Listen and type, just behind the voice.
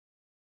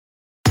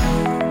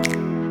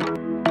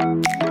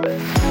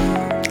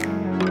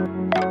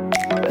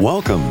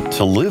Welcome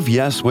to Live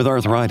Yes with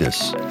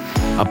Arthritis,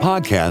 a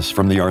podcast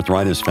from the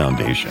Arthritis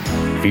Foundation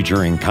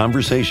featuring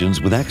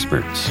conversations with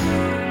experts.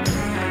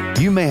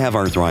 You may have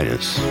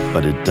arthritis,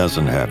 but it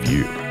doesn't have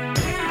you.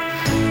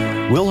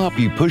 We'll help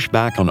you push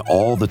back on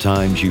all the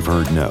times you've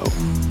heard no.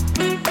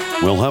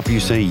 We'll help you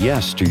say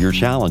yes to your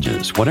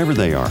challenges, whatever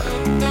they are.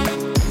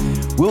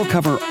 We'll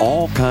cover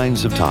all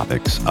kinds of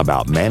topics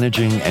about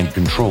managing and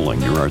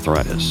controlling your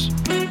arthritis.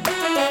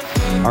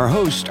 Our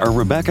hosts are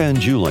Rebecca and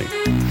Julie,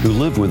 who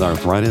live with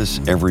arthritis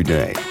every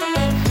day.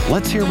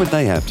 Let's hear what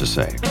they have to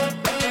say.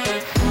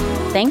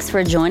 Thanks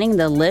for joining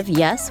the Live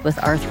Yes with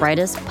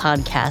Arthritis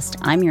podcast.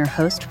 I'm your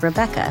host,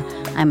 Rebecca.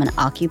 I'm an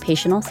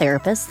occupational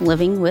therapist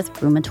living with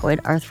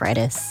rheumatoid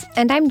arthritis.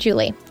 And I'm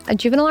Julie, a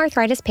juvenile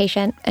arthritis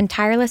patient and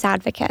tireless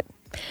advocate.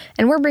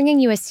 And we're bringing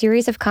you a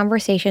series of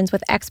conversations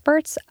with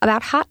experts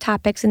about hot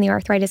topics in the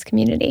arthritis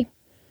community.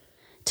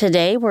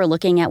 Today, we're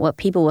looking at what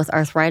people with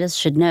arthritis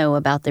should know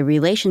about the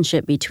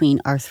relationship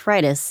between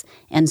arthritis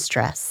and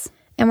stress.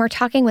 And we're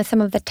talking with some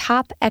of the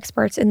top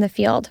experts in the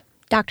field,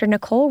 Dr.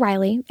 Nicole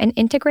Riley, an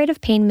integrative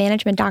pain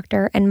management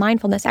doctor and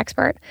mindfulness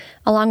expert,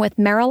 along with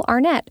Merrill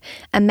Arnett,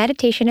 a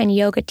meditation and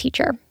yoga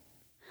teacher.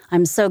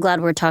 I'm so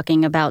glad we're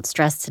talking about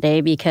stress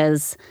today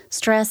because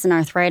stress and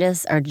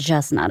arthritis are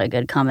just not a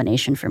good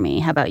combination for me.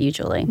 How about you,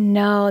 Julie?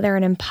 No, they're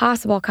an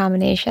impossible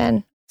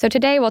combination. So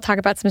today we'll talk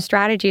about some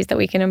strategies that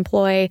we can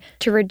employ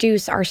to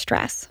reduce our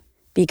stress.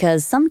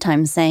 Because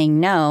sometimes saying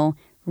no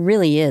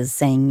really is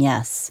saying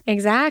yes.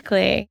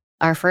 Exactly.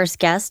 Our first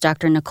guest,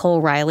 Dr.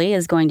 Nicole Riley,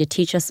 is going to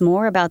teach us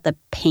more about the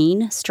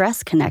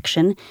pain-stress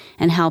connection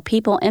and how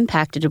people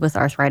impacted with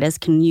arthritis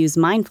can use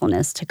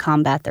mindfulness to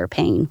combat their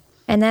pain.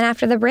 And then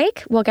after the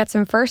break, we'll get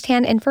some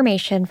firsthand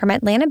information from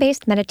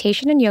Atlanta-based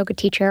meditation and yoga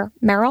teacher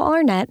Merrill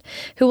Arnett,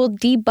 who will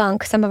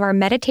debunk some of our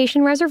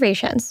meditation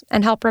reservations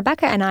and help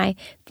Rebecca and I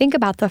think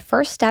about the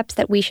first steps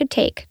that we should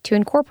take to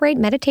incorporate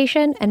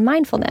meditation and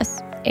mindfulness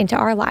into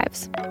our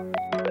lives.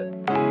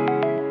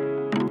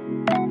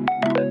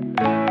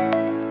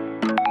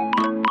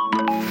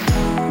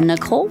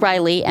 Nicole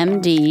Riley,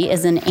 MD,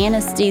 is an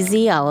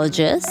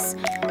anesthesiologist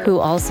who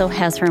also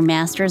has her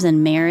master's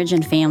in marriage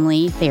and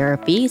family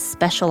therapy,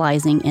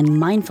 specializing in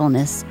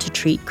mindfulness to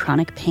treat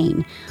chronic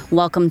pain.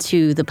 Welcome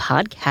to the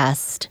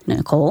podcast,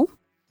 Nicole.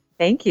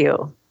 Thank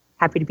you.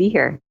 Happy to be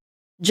here.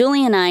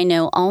 Julie and I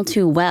know all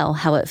too well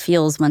how it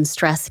feels when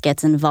stress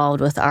gets involved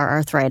with our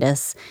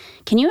arthritis.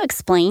 Can you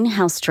explain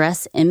how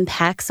stress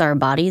impacts our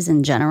bodies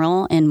in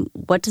general, and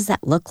what does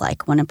that look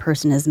like when a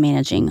person is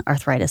managing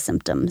arthritis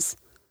symptoms?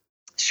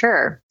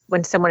 Sure.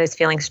 When someone is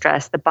feeling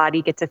stressed, the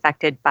body gets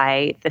affected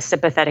by the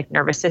sympathetic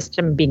nervous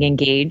system being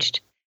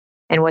engaged.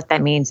 And what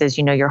that means is,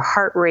 your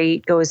heart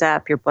rate goes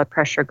up, your blood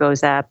pressure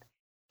goes up,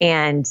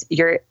 and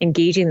you're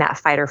engaging that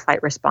fight or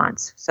flight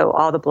response. So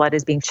all the blood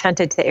is being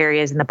shunted to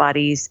areas in the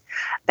bodies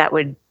that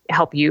would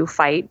help you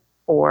fight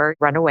or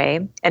run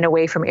away, and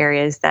away from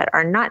areas that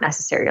are not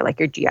necessary, like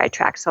your GI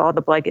tract. So all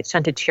the blood gets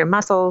shunted to your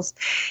muscles.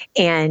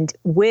 And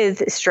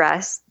with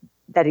stress,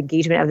 that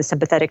engagement of the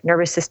sympathetic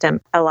nervous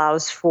system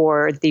allows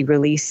for the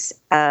release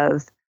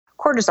of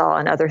cortisol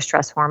and other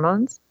stress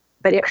hormones,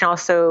 but it can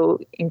also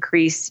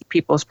increase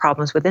people's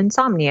problems with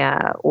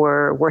insomnia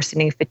or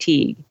worsening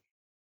fatigue.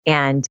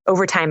 And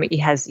over time, it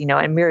has,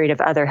 a myriad of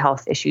other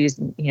health issues,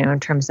 in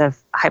terms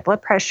of high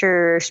blood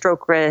pressure,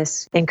 stroke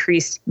risk,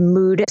 increased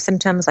mood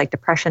symptoms like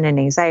depression and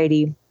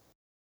anxiety.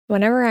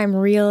 Whenever I'm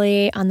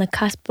really on the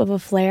cusp of a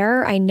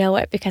flare, I know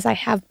it because I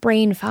have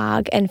brain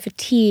fog and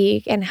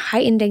fatigue and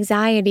heightened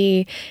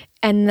anxiety.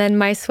 And then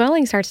my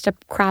swelling starts to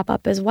crop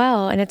up as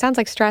well. And it sounds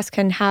like stress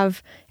can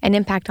have an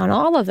impact on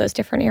all of those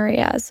different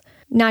areas,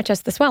 not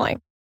just the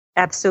swelling.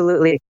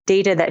 Absolutely.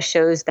 Data that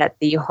shows that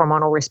the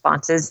hormonal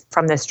responses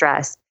from the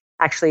stress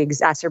actually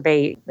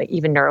exacerbate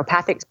even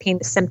neuropathic pain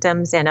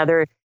symptoms and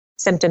other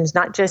symptoms,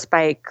 not just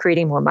by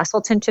creating more muscle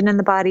tension in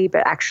the body,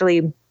 but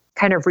actually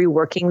kind of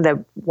reworking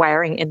the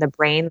wiring in the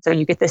brain. So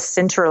you get this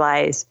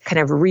centralized kind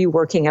of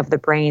reworking of the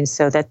brain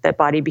so that the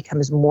body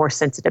becomes more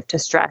sensitive to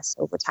stress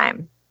over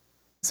time.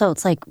 So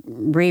it's like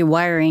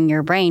rewiring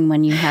your brain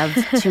when you have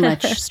too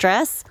much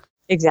stress?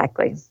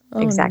 Exactly.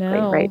 Exactly.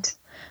 No. Right.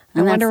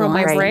 I wonder what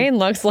my brain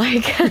looks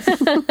like.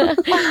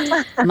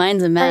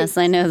 Mine's a mess.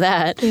 Right. I know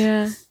that.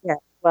 Yeah.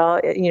 Well,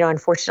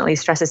 unfortunately,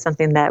 stress is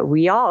something that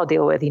we all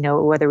deal with,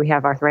 whether we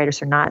have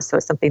arthritis or not. So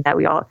it's something that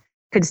we all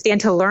could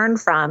stand to learn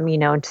from,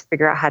 to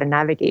figure out how to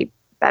navigate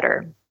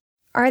better.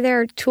 Are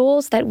there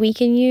tools that we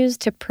can use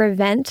to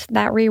prevent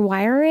that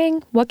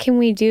rewiring? What can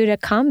we do to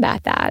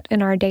combat that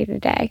in our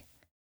day-to-day?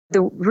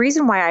 The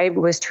reason why I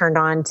was turned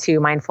on to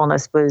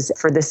mindfulness was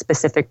for this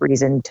specific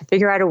reason, to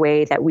figure out a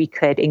way that we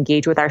could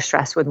engage with our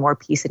stress with more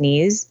peace and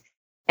ease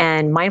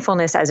And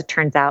mindfulness, as it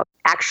turns out,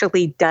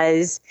 actually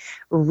does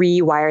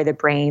rewire the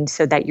brain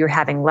so that you're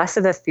having less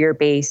of a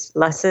fear-based,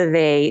 less of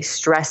a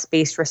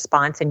stress-based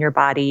response in your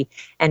body,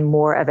 and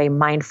more of a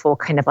mindful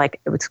kind of like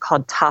what's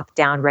called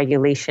top-down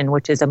regulation,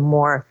 which is a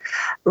more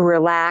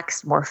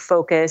relaxed, more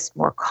focused,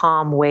 more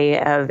calm way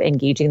of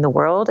engaging the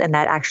world. And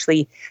that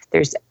actually,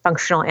 there's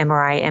functional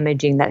MRI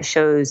imaging that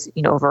shows,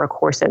 over a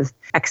course of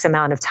X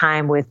amount of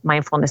time with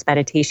mindfulness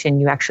meditation,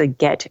 you actually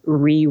get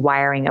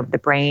rewiring of the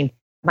brain.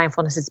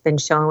 Mindfulness has been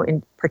shown,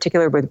 in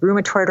particular with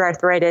rheumatoid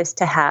arthritis,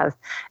 to have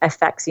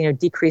effects,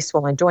 decreased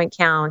swollen joint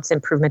counts,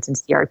 improvements in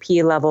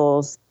CRP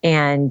levels,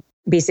 and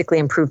basically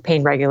improved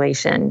pain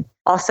regulation.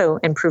 Also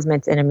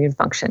improvements in immune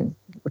function,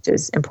 which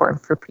is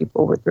important for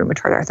people with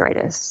rheumatoid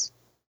arthritis.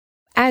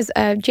 As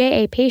a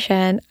JA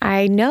patient,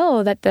 I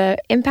know that the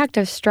impact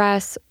of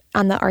stress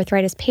on the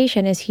arthritis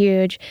patient is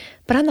huge,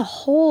 but on the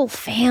whole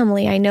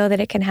family, I know that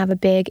it can have a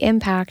big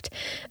impact.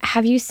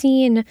 Is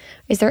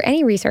there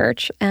any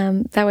research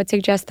that would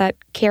suggest that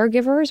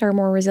caregivers are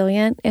more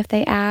resilient if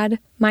they add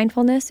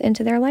mindfulness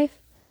into their life?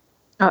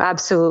 Oh,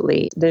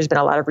 absolutely. There's been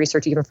a lot of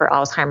research even for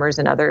Alzheimer's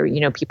and other,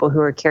 people who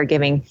are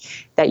caregiving,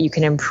 that you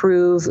can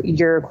improve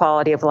your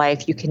quality of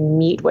life. You can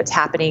meet what's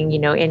happening,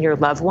 in your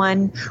loved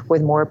one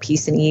with more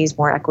peace and ease,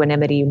 more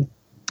equanimity,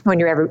 when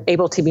you're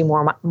able to be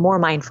more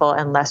mindful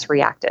and less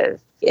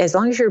reactive. As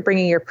long as you're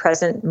bringing your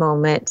present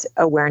moment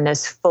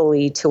awareness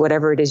fully to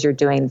whatever it is you're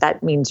doing,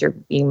 that means you're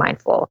being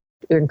mindful.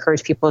 We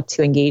encourage people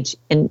to engage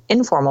in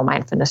informal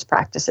mindfulness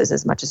practices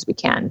as much as we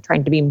can,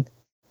 trying to be,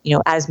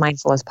 as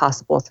mindful as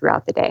possible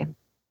throughout the day.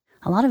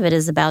 A lot of it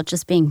is about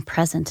just being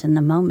present in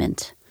the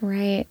moment.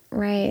 Right.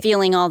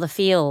 Feeling all the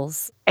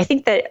feels. I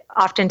think that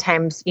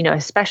oftentimes,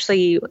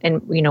 especially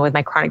with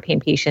my chronic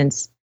pain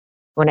patients,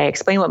 when I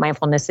explain what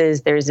mindfulness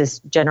is, there's this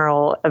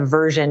general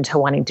aversion to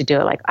wanting to do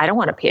it. Like, I don't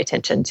want to pay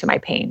attention to my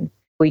pain.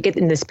 We get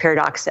in this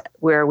paradox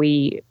where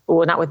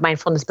not with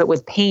mindfulness, but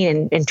with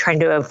pain and trying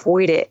to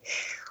avoid it.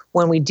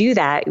 When we do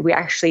that, we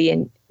actually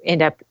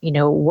end up,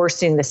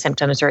 worsening the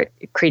symptoms or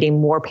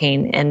creating more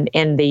pain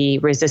and the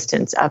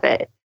resistance of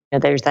it.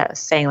 There's that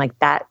saying, like,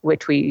 that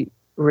which we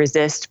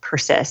resist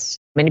persists.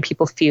 Many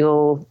people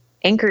feel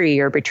angry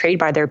or betrayed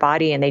by their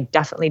body, and they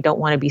definitely don't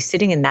want to be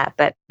sitting in that.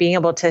 But being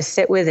able to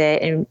sit with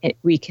it, and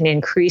we can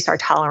increase our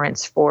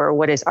tolerance for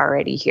what is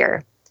already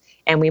here.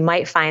 And we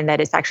might find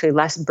that it's actually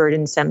less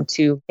burdensome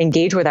to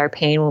engage with our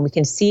pain when we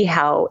can see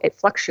how it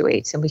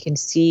fluctuates and we can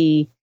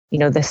see,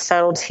 the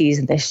subtleties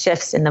and the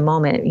shifts in the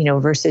moment,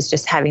 versus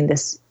just having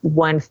this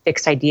one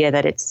fixed idea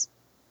that it's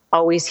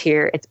always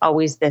here, it's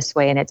always this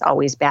way, and it's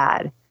always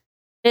bad.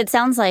 It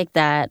sounds like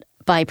that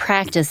by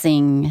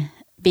practicing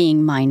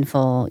being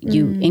mindful,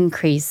 you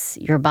increase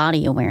your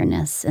body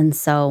awareness. And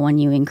so when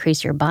you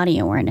increase your body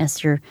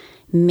awareness, you're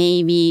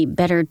maybe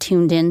better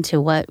tuned into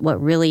what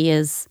really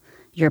is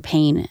your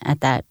pain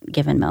at that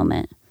given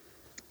moment.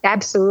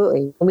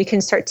 Absolutely. We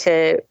can start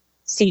to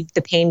see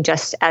the pain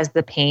just as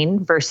the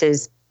pain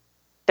versus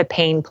the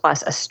pain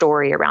plus a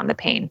story around the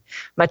pain.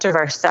 Much of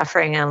our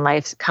suffering in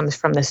life comes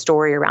from the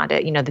story around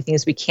it. The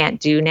things we can't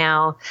do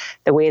now,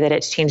 the way that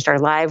it's changed our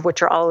life,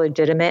 which are all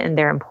legitimate and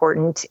they're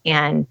important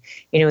and,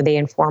 they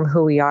inform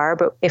who we are.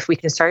 But if we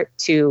can start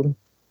to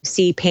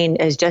see pain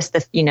as just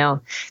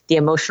the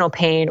emotional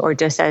pain or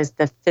just as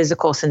the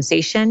physical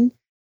sensation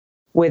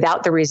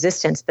without the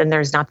resistance, then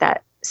there's not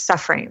that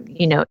suffering,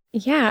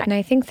 Yeah. And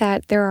I think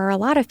that there are a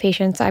lot of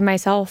patients, I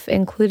myself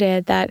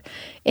included, that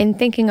in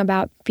thinking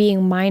about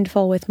being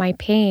mindful with my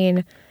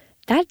pain,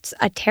 that's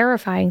a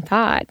terrifying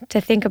thought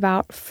to think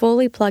about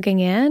fully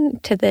plugging in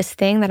to this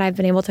thing that I've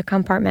been able to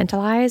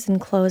compartmentalize and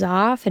close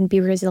off and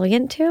be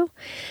resilient to.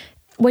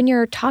 When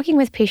you're talking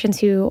with patients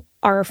who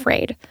are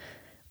afraid,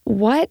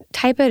 what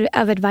type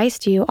of advice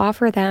do you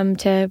offer them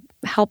to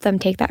help them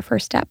take that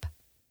first step?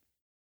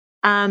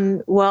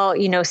 Well,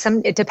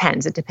 it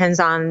depends. It depends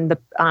on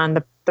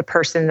the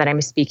person that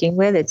I'm speaking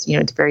with. It's,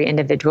 it's very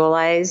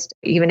individualized,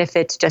 even if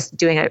it's just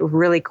doing a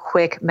really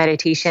quick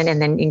meditation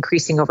and then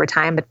increasing over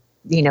time. But,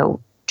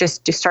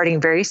 just starting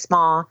very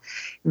small,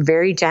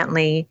 very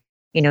gently,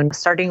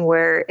 starting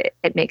where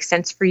it makes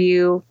sense for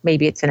you.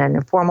 Maybe it's in an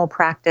informal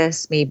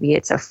practice. Maybe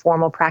it's a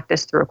formal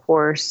practice through a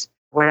course,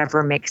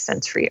 whatever makes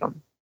sense for you.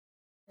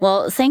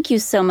 Well, thank you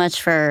so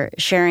much for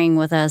sharing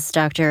with us,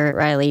 Dr.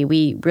 Riley.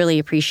 We really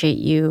appreciate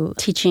you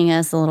teaching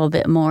us a little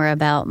bit more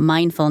about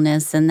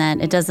mindfulness and that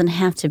it doesn't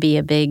have to be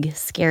a big,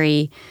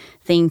 scary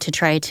thing to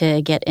try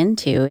to get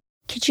into.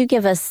 Could you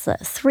give us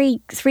three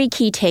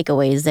key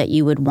takeaways that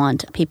you would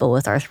want people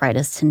with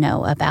arthritis to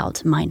know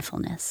about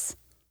mindfulness?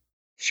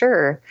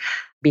 Sure.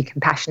 Be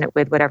compassionate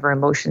with whatever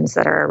emotions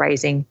that are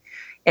arising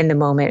in the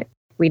moment.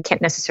 We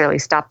can't necessarily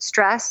stop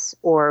stress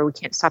or we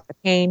can't stop the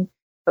pain,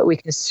 but we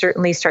can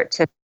certainly start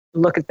to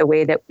look at the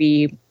way that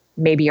we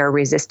maybe are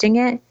resisting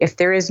it. If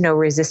there is no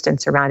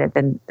resistance around it,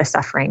 then the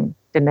suffering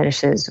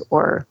diminishes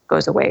or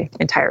goes away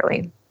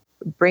entirely.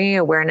 Bringing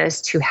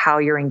awareness to how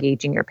you're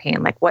engaging your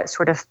pain, like what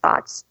sort of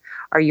thoughts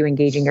are you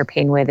engaging your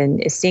pain with,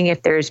 and seeing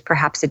if there's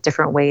perhaps a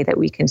different way that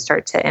we can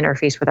start to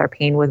interface with our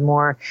pain with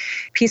more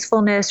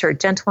peacefulness or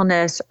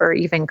gentleness or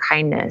even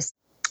kindness.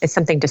 It's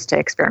something just to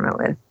experiment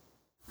with.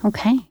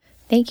 Okay.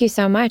 Thank you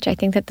so much. I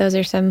think that those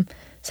are some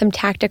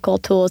tactical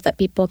tools that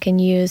people can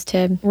use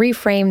to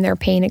reframe their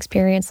pain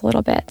experience a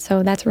little bit.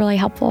 So that's really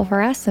helpful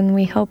for us, and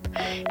we hope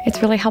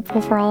it's really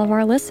helpful for all of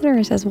our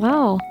listeners as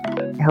well.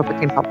 I hope it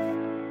can help.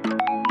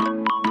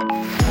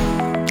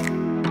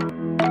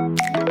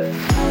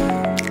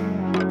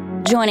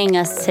 Joining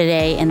us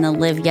today in the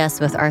Live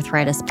Yes with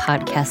Arthritis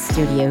podcast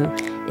studio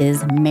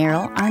is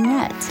Meryl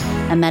Arnett,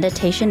 a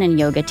meditation and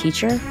yoga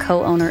teacher,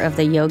 co-owner of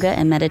the yoga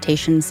and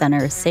meditation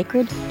center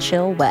Sacred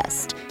Chill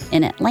West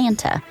in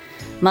Atlanta,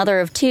 mother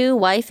of two,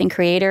 wife, and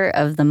creator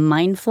of the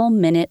Mindful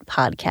Minute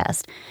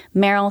podcast.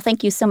 Meryl,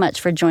 thank you so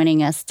much for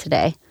joining us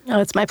today.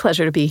 Oh, it's my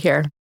pleasure to be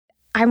here.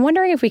 I'm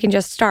wondering if we can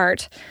just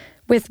start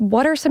with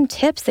what are some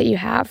tips that you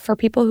have for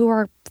people who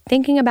are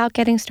thinking about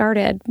getting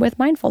started with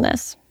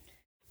mindfulness?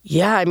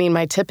 Yeah, I mean,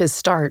 my tip is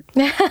start,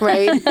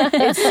 right?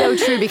 It's so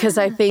true because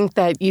I think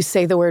that you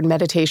say the word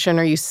meditation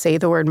or you say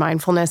the word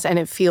mindfulness and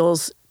it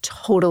feels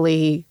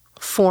totally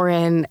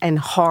foreign and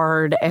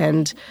hard,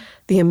 and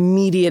the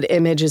immediate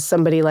image is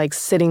somebody like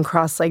sitting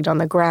cross-legged on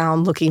the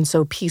ground looking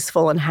so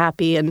peaceful and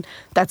happy, and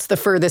that's the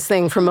furthest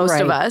thing for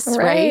most of us,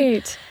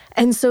 right?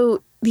 And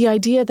so the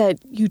idea that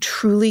you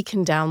truly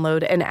can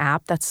download an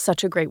app, that's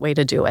such a great way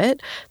to do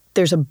it.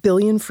 There's a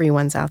billion free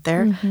ones out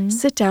there. Mm-hmm.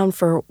 Sit down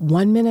for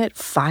 1 minute,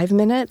 5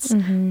 minutes,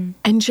 and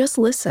just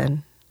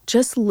listen.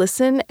 Just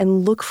listen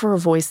and look for a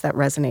voice that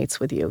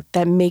resonates with you,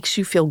 that makes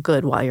you feel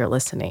good while you're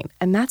listening.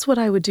 And that's what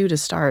I would do to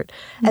start.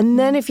 And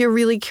then if you're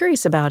really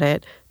curious about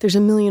it, there's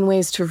a million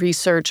ways to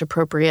research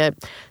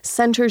appropriate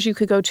centers you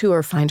could go to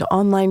or find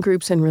online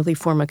groups and really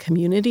form a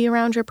community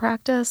around your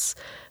practice.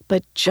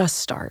 But just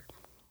start.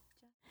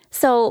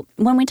 So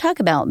when we talk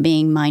about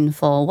being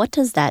mindful, what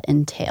does that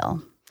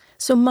entail?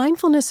 So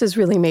mindfulness is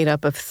really made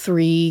up of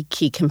 3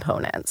 key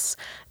components.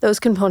 Those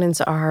components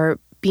are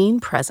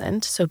being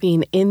present, so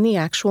being in the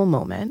actual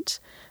moment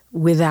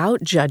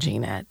without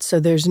judging it. So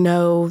there's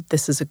no,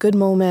 this is a good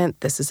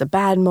moment, this is a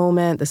bad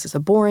moment, this is a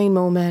boring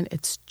moment.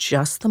 It's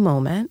just the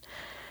moment.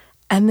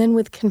 And then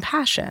with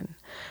compassion.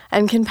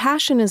 And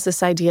compassion is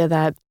this idea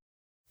that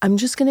I'm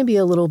just going to be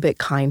a little bit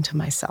kind to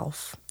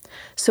myself.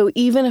 So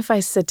even if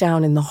I sit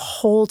down and the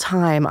whole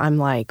time I'm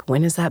like,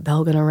 when is that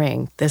bell going to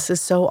ring? This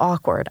is so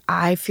awkward.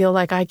 I feel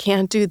like I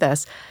can't do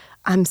this.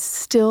 I'm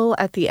still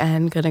at the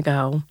end going to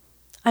go,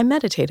 I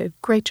meditated.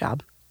 Great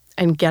job.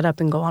 And get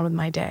up and go on with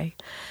my day.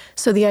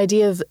 So the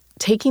idea of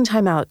taking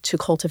time out to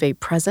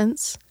cultivate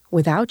presence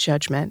without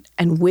judgment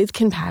and with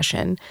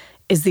compassion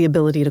is the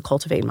ability to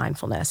cultivate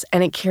mindfulness.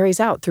 And it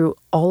carries out through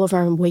all of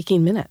our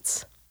waking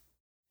minutes.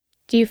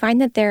 Do you find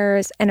that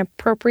there's an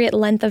appropriate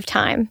length of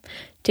time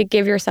to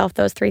give yourself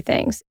those 3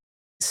 things?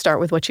 Start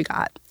with what you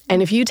got.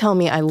 And if you tell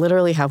me I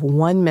literally have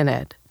 1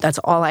 minute, that's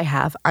all I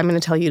have, I'm going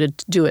to tell you to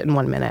do it in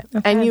 1 minute.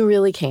 Okay. And you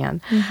really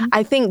can.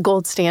 I think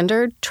gold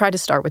standard, try to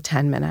start with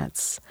 10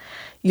 minutes.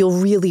 You'll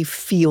really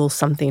feel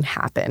something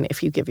happen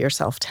if you give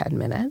yourself 10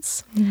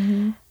 minutes.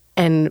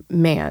 And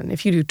man,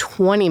 if you do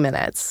 20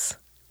 minutes,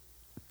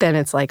 then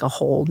it's like a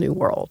whole new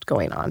world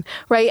going on,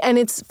 right? And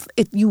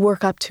you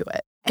work up to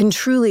it. And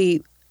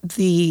truly,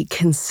 the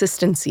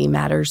consistency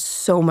matters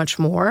so much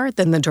more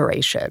than the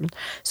duration.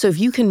 So if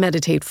you can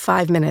meditate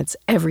 5 minutes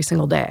every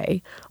single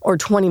day or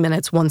 20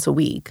 minutes once a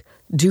week,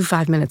 do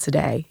 5 minutes a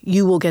day,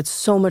 you will get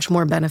so much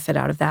more benefit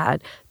out of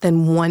that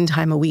than 1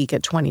 time a week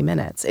at 20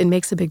 minutes. It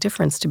makes a big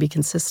difference to be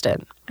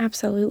consistent.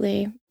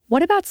 Absolutely.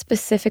 What about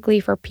specifically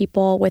for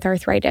people with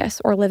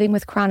arthritis or living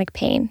with chronic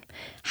pain?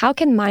 How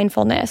can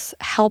mindfulness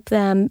help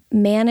them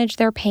manage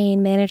their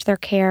pain, manage their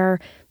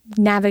care,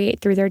 navigate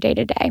through their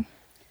day-to-day?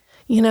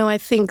 You know, I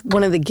think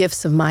one of the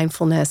gifts of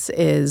mindfulness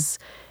is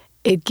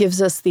it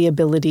gives us the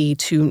ability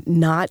to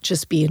not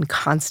just be in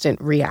constant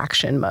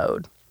reaction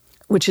mode,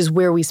 which is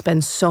where we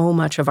spend so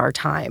much of our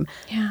time.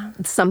 Yeah.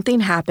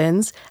 Something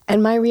happens,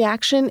 and my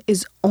reaction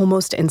is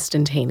almost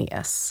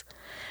instantaneous.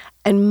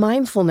 And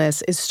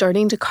mindfulness is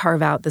starting to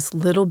carve out this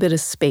little bit of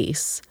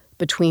space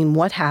between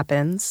what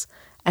happens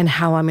and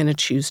how I'm going to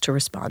choose to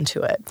respond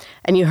to it.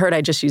 And you heard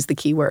I just used the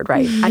key word,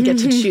 right? I get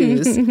to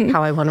choose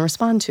how I want to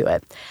respond to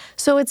it.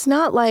 So it's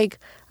not like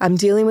I'm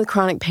dealing with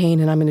chronic pain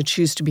and I'm going to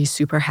choose to be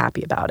super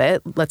happy about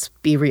it. Let's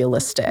be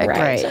realistic.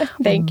 Right.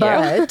 Thank you.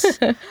 But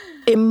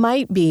it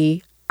might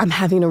be I'm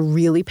having a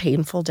really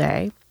painful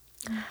day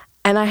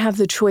and I have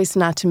the choice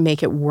not to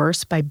make it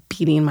worse by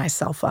beating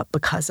myself up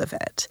because of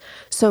it.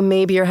 So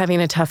maybe you're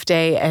having a tough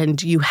day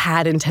and you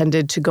had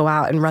intended to go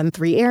out and run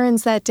 3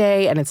 errands that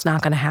day and it's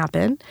not going to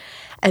happen.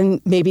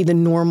 And maybe the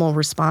normal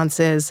response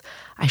is,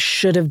 I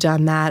should have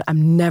done that.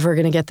 I'm never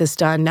going to get this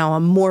done. Now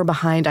I'm more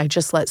behind. I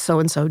just let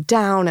so-and-so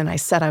down and I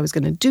said I was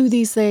going to do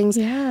these things.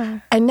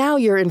 Yeah. And now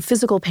you're in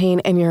physical pain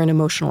and you're in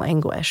emotional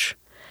anguish.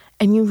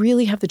 And you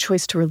really have the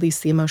choice to release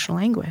the emotional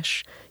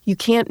anguish. You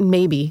can't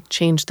maybe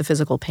change the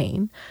physical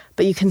pain,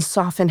 but you can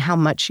soften how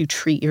much you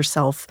treat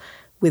yourself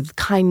with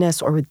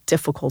kindness or with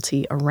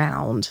difficulty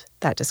around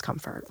that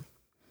discomfort.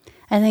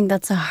 I think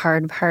that's a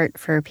hard part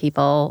for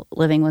people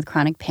living with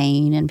chronic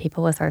pain and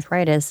people with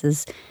arthritis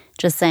is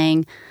just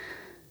saying,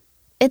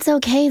 it's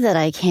okay that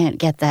I can't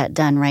get that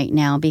done right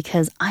now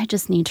because I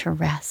just need to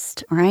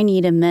rest or I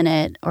need a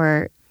minute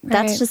or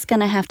that's just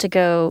going to have to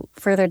go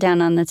further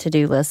down on the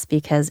to-do list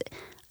because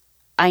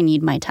I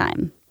need my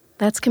time.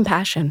 That's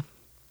compassion.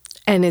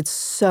 And it's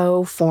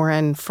so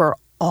foreign for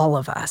all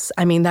of us.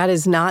 I mean, that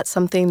is not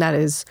something that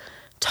is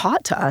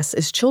taught to us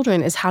as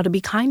children, is how to be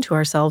kind to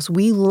ourselves.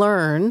 We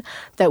learn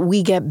that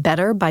we get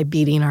better by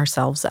beating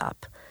ourselves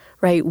up,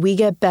 right? We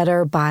get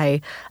better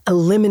by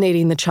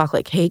eliminating the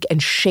chocolate cake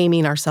and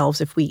shaming ourselves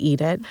if we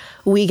eat it.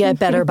 We get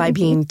better by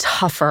being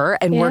tougher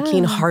and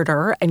working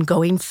harder and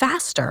going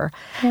faster.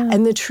 Yeah.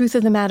 And the truth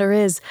of the matter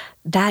is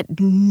that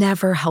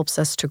never helps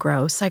us to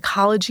grow.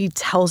 Psychology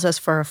tells us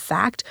for a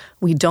fact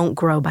we don't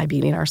grow by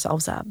beating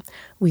ourselves up.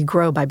 We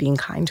grow by being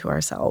kind to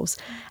ourselves.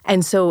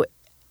 And so,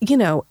 you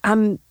know,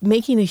 I'm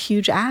making a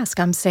huge ask.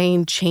 I'm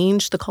saying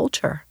change the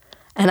culture.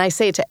 And I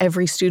say it to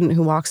every student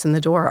who walks in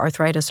the door,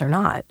 arthritis or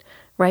not,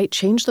 right?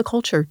 Change the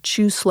culture.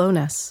 Choose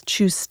slowness.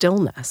 Choose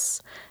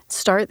stillness.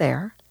 Start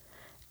there.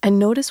 And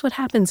notice what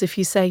happens if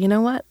you say, you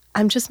know what?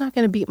 I'm just not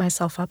going to beat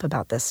myself up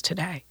about this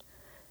today.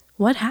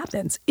 What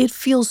happens? It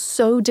feels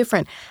so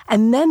different.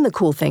 And then the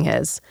cool thing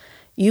is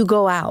you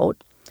go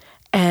out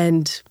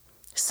and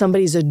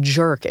somebody's a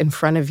jerk in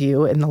front of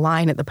you in the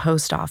line at the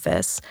post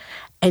office.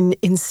 And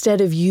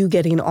instead of you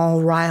getting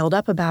all riled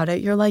up about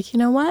it, you're like, you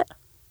know what?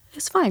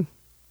 It's fine.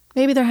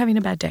 Maybe they're having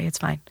a bad day. It's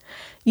fine.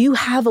 You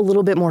have a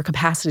little bit more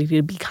capacity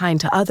to be kind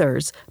to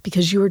others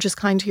because you were just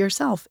kind to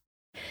yourself.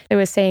 I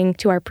was saying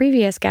to our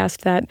previous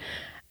guest that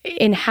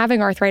in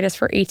having arthritis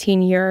for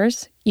 18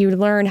 years, you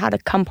learn how to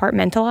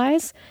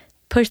compartmentalize,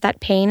 push that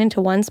pain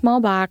into one small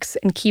box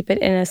and keep it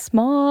in a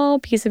small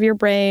piece of your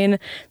brain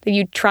that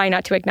you try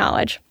not to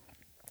acknowledge.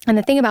 And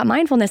the thing about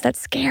mindfulness that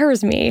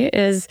scares me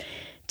is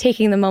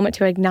taking the moment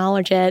to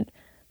acknowledge it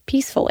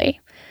peacefully.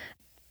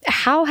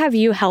 How have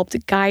you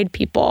helped guide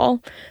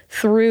people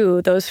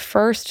through those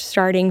first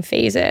starting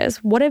phases?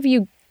 What have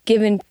you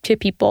given to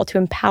people to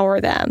empower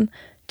them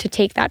to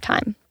take that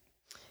time?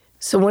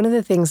 So one of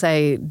the things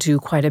I do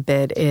quite a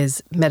bit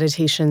is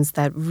meditations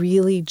that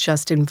really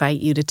just invite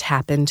you to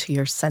tap into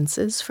your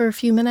senses for a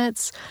few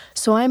minutes.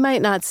 So I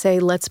might not say,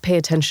 let's pay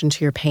attention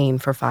to your pain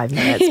for 5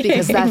 minutes,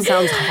 because that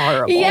sounds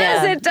horrible.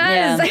 Yes, it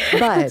does.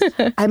 Yeah.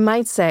 But I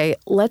might say,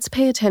 let's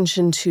pay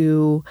attention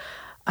to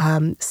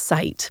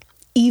sight.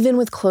 Even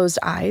with closed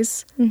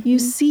eyes, you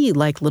see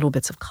like little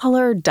bits of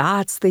color,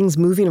 dots, things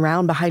moving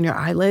around behind your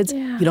eyelids.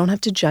 Yeah. You don't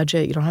have to judge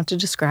it. You don't have to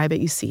describe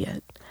it. You see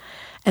it.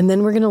 And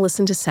then we're going to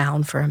listen to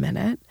sound for a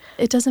minute.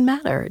 It doesn't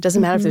matter. It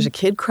doesn't matter if there's a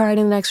kid crying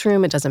in the next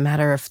room. It doesn't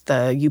matter if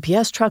the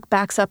UPS truck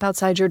backs up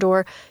outside your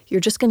door.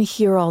 You're just going to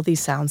hear all these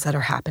sounds that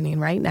are happening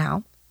right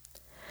now.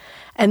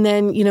 And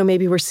then, you know,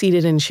 maybe we're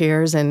seated in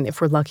chairs, and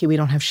if we're lucky, we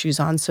don't have shoes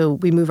on. So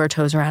we move our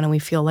toes around and we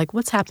feel like,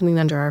 what's happening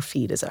under our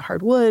feet? Is it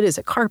hardwood? Is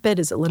it carpet?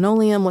 Is it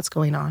linoleum? What's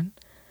going on?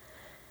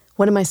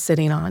 What am I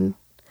sitting on?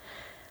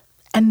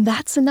 And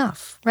that's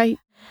enough, right?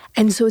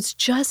 And so it's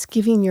just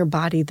giving your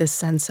body this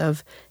sense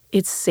of,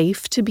 it's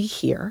safe to be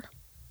here.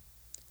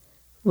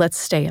 Let's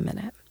stay a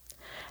minute.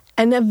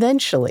 And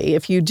eventually,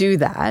 if you do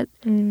that,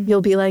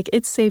 you'll be like,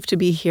 it's safe to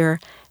be here,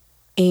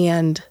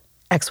 and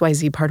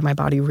XYZ part of my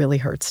body really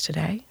hurts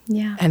today.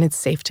 Yeah. And it's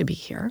safe to be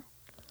here.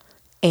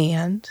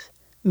 And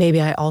maybe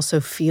I also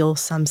feel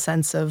some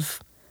sense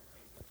of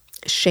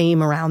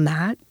shame around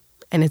that,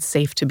 and it's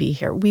safe to be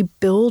here. We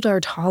build our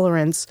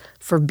tolerance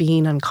for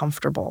being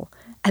uncomfortable,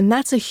 and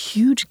that's a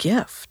huge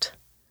gift.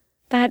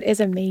 That is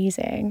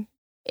amazing.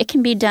 It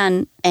can be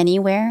done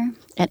anywhere,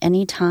 at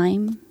any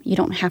time. You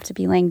don't have to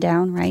be laying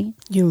down, right?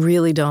 You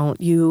really don't.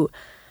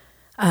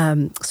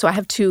 So I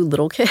have 2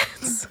 little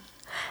kids.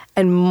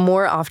 And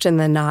more often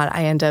than not,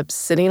 I end up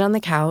sitting on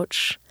the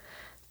couch,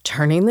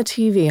 turning the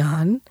TV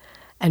on,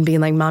 and being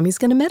like, Mommy's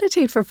going to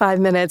meditate for 5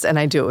 minutes. And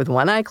I do it with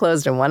one eye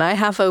closed and one eye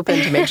half open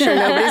to make sure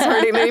nobody's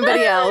hurting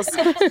anybody else.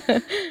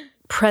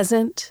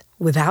 Present,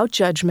 without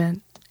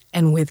judgment,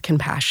 and with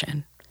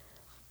compassion.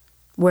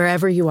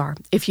 Wherever you are.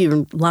 If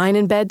you're lying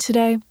in bed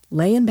today,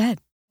 lay in bed.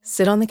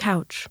 Sit on the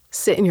couch.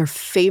 Sit in your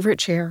favorite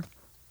chair.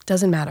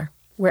 Doesn't matter.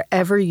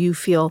 Wherever you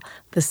feel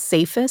the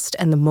safest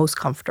and the most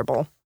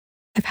comfortable.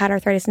 I've had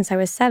arthritis since I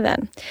was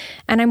 7.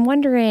 And I'm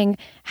wondering,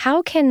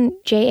 how can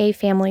JA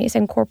families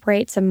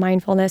incorporate some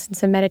mindfulness and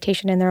some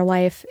meditation in their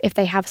life if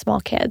they have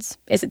small kids?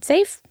 Is it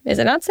safe? Is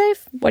it not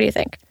safe? What do you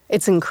think?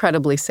 It's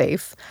incredibly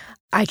safe.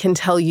 I can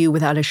tell you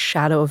without a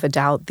shadow of a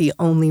doubt, the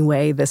only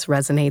way this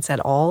resonates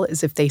at all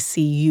is if they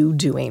see you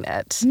doing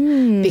it.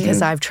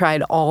 Because I've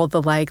tried all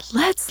the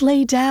let's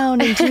lay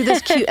down and do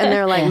this cute. And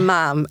they're like,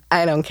 Mom,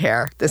 I don't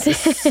care. This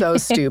is so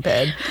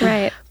stupid.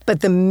 Right.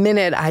 But the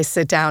minute I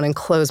sit down and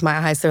close my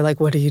eyes, they're like,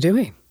 what are you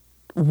doing?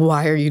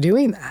 why are you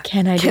doing that?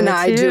 Can I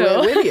do it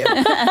with you?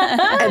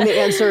 And the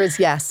answer is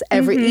yes.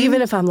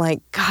 Even if I'm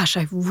like, gosh,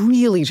 I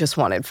really just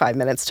wanted 5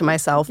 minutes to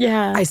myself,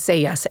 I say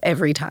yes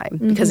every time.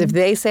 Because if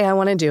they say I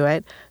want to do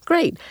it,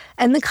 great.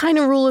 And the kind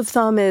of rule of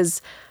thumb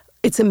is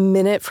it's a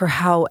minute for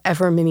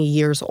however many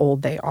years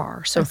old they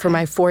are. So for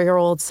my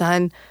 4-year-old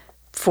son,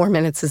 4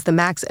 minutes is the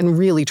max. And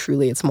really,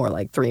 truly, it's more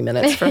like 3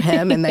 minutes for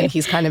him. And then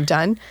he's kind of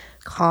done.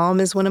 Calm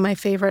is one of my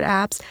favorite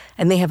apps.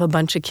 And they have a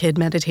bunch of kid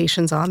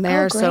meditations on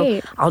there. So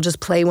I'll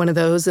just play one of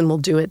those and we'll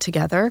do it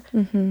together.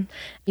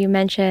 You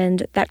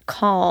mentioned that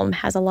Calm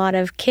has a lot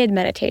of kid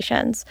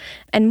meditations.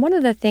 And one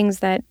of the things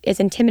that is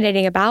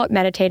intimidating about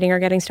meditating or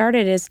getting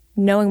started is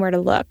knowing where to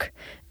look.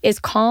 Is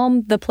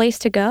Calm the place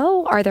to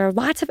go? Are there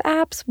lots of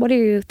apps? What do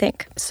you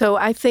think? So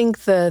I think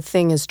the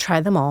thing is try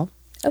them all.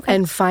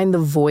 And find the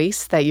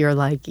voice that you're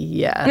like,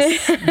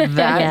 yes,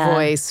 that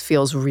voice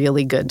feels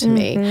really good to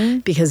me.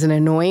 Because an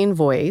annoying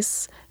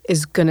voice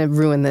is going to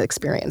ruin the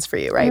experience for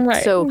you,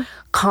 right? So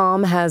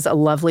Calm has a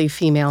lovely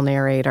female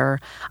narrator.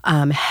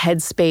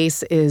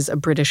 Headspace is a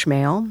British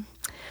male.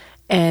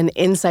 And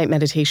Insight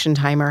Meditation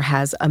Timer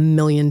has a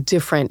million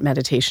different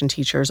meditation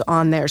teachers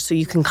on there. So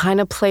you can kind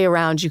of play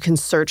around. You can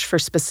search for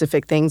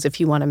specific things if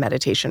you want a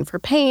meditation for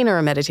pain or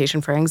a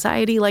meditation for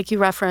anxiety, like you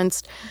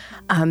referenced.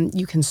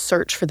 You can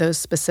search for those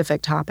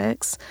specific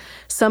topics.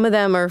 Some of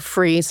them are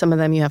free. Some of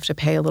them you have to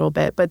pay a little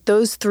bit. But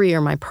those 3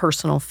 are my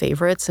personal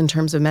favorites in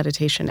terms of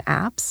meditation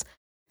apps.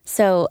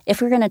 So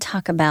if we're going to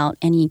talk about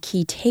any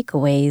key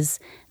takeaways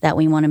that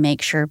we want to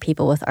make sure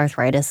people with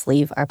arthritis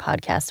leave our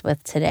podcast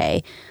with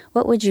today,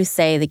 what would you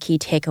say the key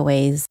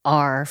takeaways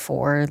are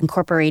for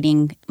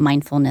incorporating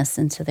mindfulness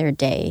into their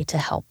day to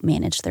help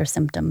manage their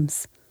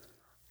symptoms?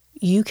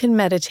 You can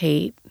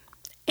meditate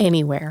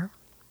anywhere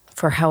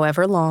for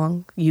however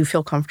long you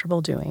feel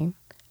comfortable doing.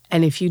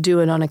 And if you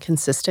do it on a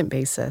consistent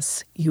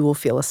basis, you will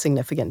feel a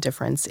significant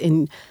difference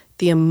in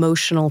the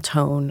emotional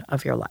tone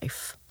of your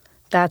life.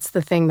 That's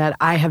the thing that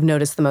I have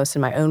noticed the most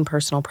in my own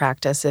personal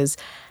practice is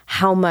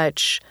how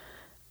much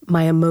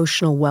my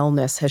emotional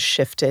wellness has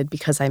shifted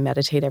because I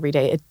meditate every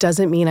day. It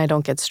doesn't mean I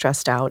don't get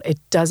stressed out. It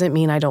doesn't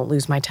mean I don't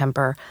lose my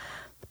temper.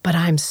 But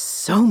I'm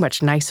so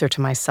much nicer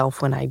to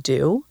myself when I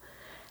do.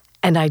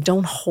 And I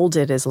don't hold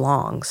it as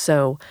long.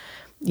 So,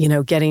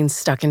 getting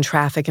stuck in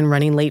traffic and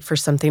running late for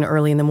something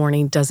early in the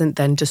morning doesn't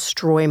then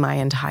destroy my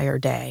entire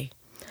day.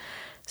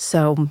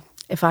 So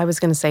if I was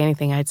going to say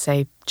anything, I'd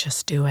say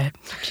just do it.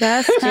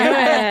 Just do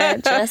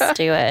it. Just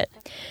do it.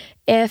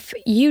 If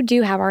you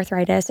do have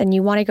arthritis and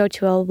you want to go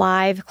to a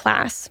live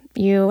class,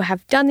 you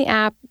have done the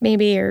app,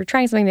 maybe you're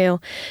trying something new,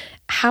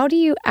 how do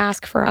you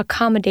ask for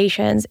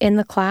accommodations in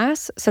the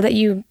class so that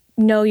you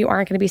know you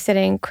aren't going to be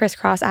sitting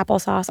crisscross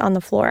applesauce on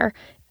the floor,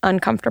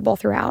 uncomfortable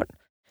throughout?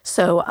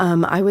 So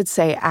I would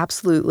say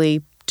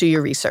absolutely do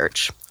your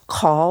research.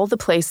 Call the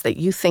place that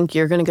you think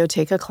you're going to go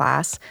take a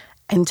class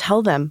and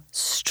tell them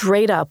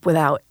straight up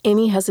without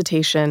any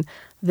hesitation,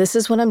 this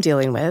is what I'm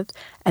dealing with,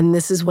 and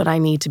this is what I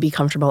need to be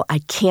comfortable. I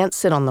can't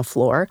sit on the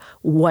floor.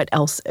 What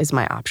else is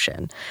my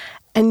option?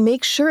 And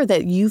make sure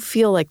that you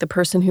feel like the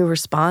person who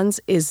responds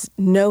is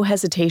no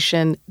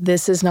hesitation.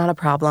 This is not a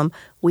problem.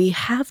 We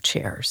have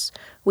chairs.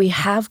 We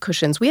have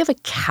cushions. We have a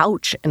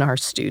couch in our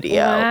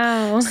studio.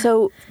 Wow.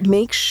 So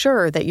make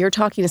sure that you're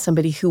talking to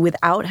somebody who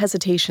without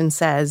hesitation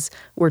says,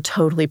 we're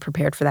totally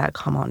prepared for that.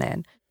 Come on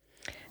in.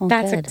 Well,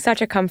 That's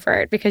such a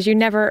comfort because you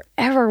never,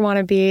 ever want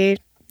to be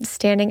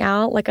standing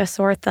out like a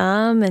sore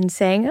thumb and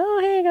saying, oh,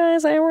 hey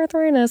guys, I have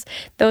arthritis.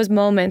 Those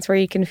moments where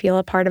you can feel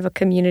a part of a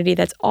community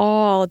that's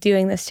all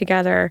doing this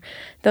together,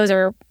 those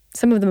are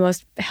some of the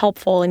most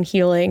helpful in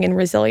healing and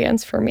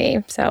resilience for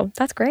me. So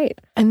that's great.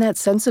 And that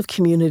sense of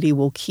community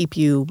will keep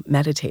you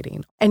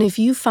meditating. And if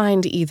you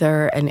find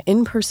either an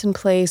in-person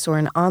place or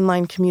an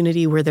online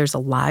community where there's a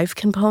live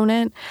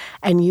component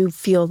and you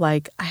feel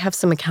like I have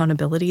some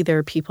accountability, there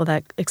are people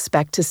that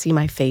expect to see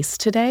my face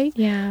today,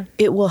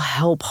 it will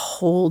help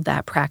hold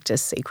that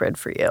practice sacred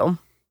for you.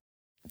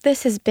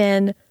 This has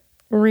been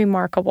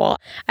remarkable.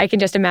 I can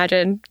just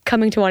imagine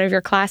coming to one of your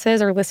classes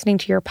or listening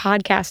to your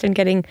podcast and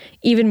getting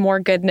even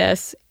more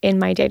goodness in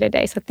my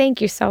day-to-day. So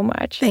thank you so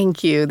much.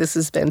 Thank you. This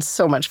has been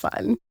so much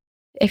fun.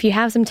 If you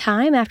have some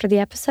time after the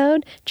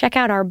episode, check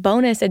out our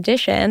bonus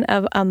edition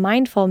of A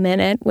Mindful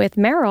Minute with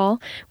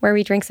Meryl, where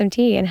we drink some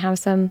tea and have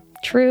some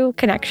true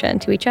connection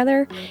to each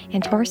other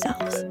and to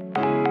ourselves.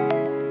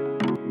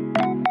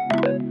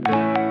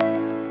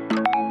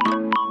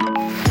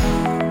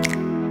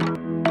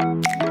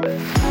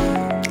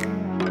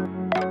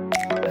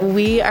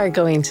 We are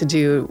going to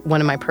do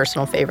one of my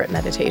personal favorite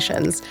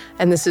meditations,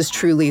 and this is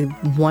truly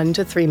 1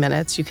 to 3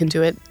 minutes. You can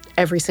do it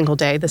every single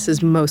day. This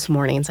is most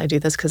mornings. I do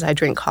this because I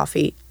drink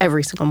coffee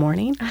every single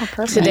morning. Oh,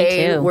 perfect.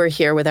 Today, we're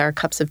here with our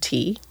cups of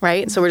tea,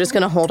 right? So we're just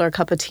going to hold our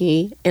cup of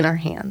tea in our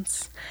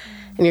hands.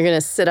 And you're going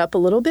to sit up a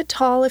little bit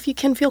tall if you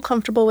can feel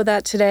comfortable with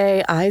that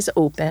today, eyes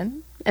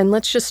open. And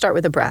let's just start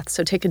with a breath.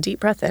 So take a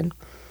deep breath in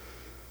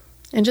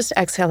and just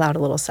exhale out a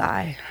little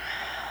sigh.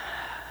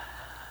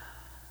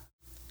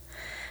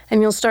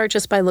 And you'll start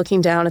just by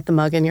looking down at the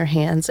mug in your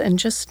hands and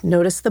just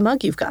notice the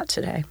mug you've got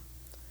today.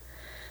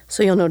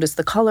 So you'll notice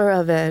the color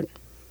of it,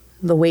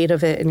 the weight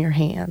of it in your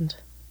hand.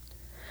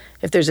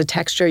 If there's a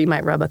texture, you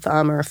might rub a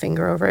thumb or a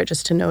finger over it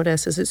just to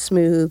notice, is it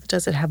smooth?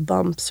 Does it have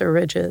bumps or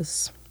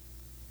ridges?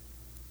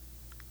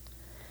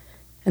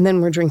 And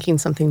then we're drinking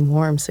something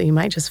warm, so you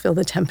might just feel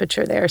the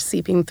temperature there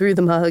seeping through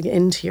the mug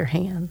into your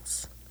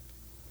hands.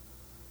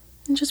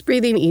 And just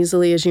breathing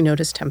easily as you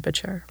notice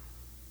temperature.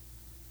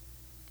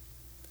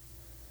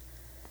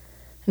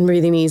 And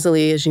breathing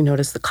easily as you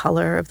notice the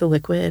color of the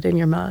liquid in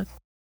your mug.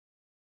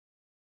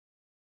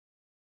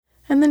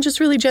 And then just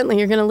really gently,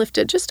 you're going to lift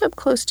it just up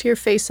close to your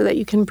face so that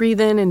you can breathe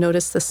in and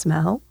notice the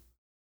smell.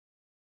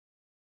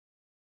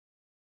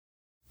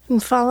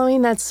 And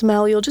following that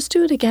smell, you'll just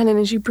do it again. And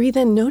as you breathe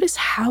in, notice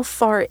how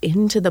far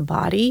into the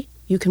body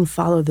you can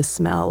follow the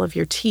smell of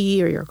your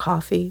tea or your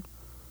coffee.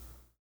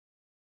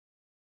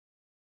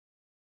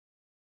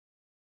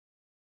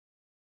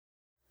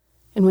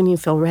 And when you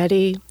feel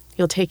ready,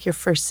 you'll take your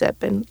first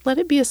sip and let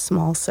it be a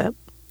small sip,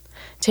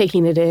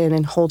 taking it in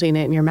and holding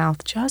it in your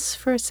mouth just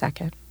for a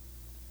second.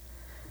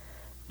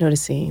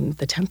 Noticing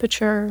the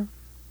temperature,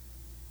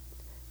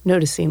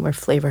 noticing where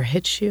flavor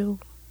hits you,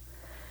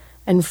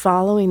 and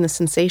following the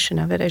sensation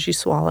of it as you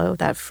swallow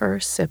that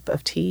first sip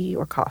of tea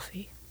or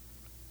coffee.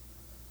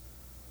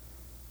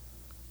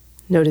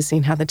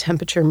 Noticing how the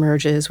temperature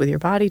merges with your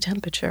body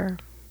temperature,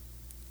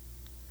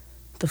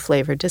 the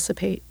flavor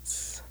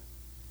dissipates.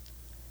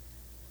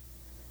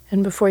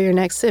 And before your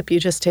next sip,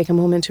 you just take a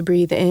moment to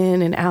breathe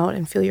in and out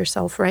and feel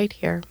yourself right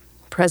here,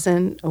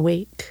 present,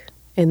 awake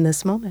in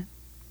this moment.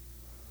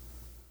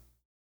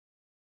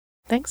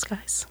 Thanks,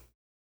 guys.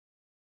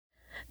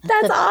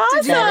 That's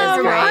awesome. That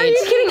is great. Are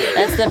you kidding?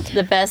 That's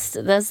the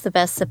best. That's the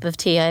best sip of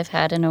tea I've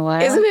had in a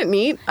while. Isn't it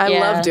neat? I Yeah.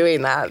 love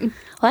doing that.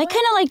 Well, I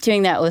kind of like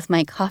doing that with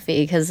my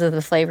coffee because of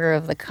the flavor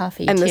of the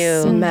coffee And too.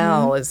 the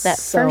smell is That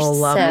so first sip.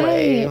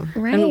 lovely.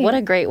 Right. And what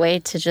a great way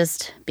to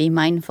just be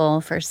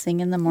mindful first thing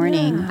in the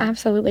morning.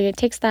 Absolutely. It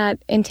takes that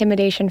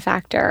intimidation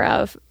factor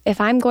of if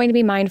I'm going to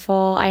be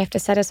mindful, I have to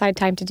set aside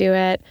time to do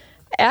it.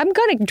 I'm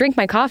going to drink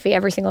my coffee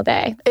every single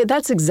day.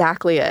 That's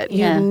exactly it.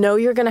 Yeah. You know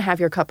you're going to have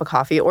your cup of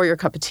coffee or your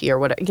cup of tea or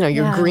whatever,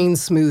 your Yeah. green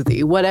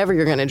smoothie, whatever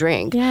you're going to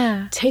drink.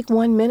 Yeah. Take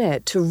 1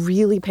 minute to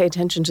really pay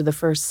attention to the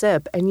first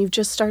sip, and you've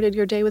just started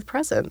your day with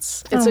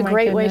presence. It's Oh a my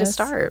great way to goodness.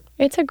 start.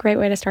 It's a great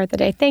way to start the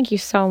day. Thank you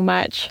so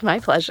much. My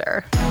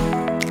pleasure.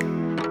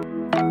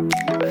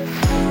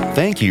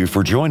 Thank you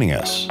for joining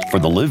us for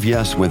the Live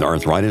Yes with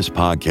Arthritis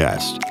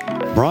podcast,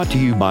 brought to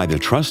you by the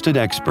trusted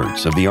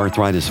experts of the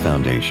Arthritis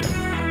Foundation.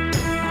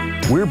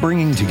 We're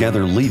bringing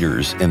together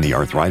leaders in the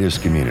arthritis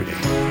community.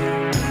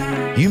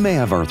 You may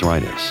have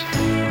arthritis,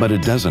 but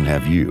it doesn't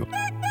have you.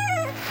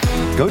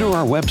 Go to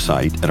our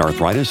website at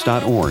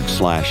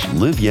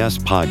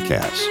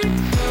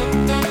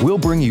arthritis.org/LiveYesPodcast. We'll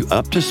bring you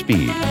up to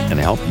speed and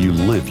help you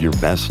live your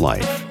best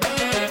life.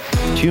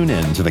 Tune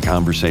in to the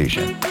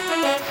conversation.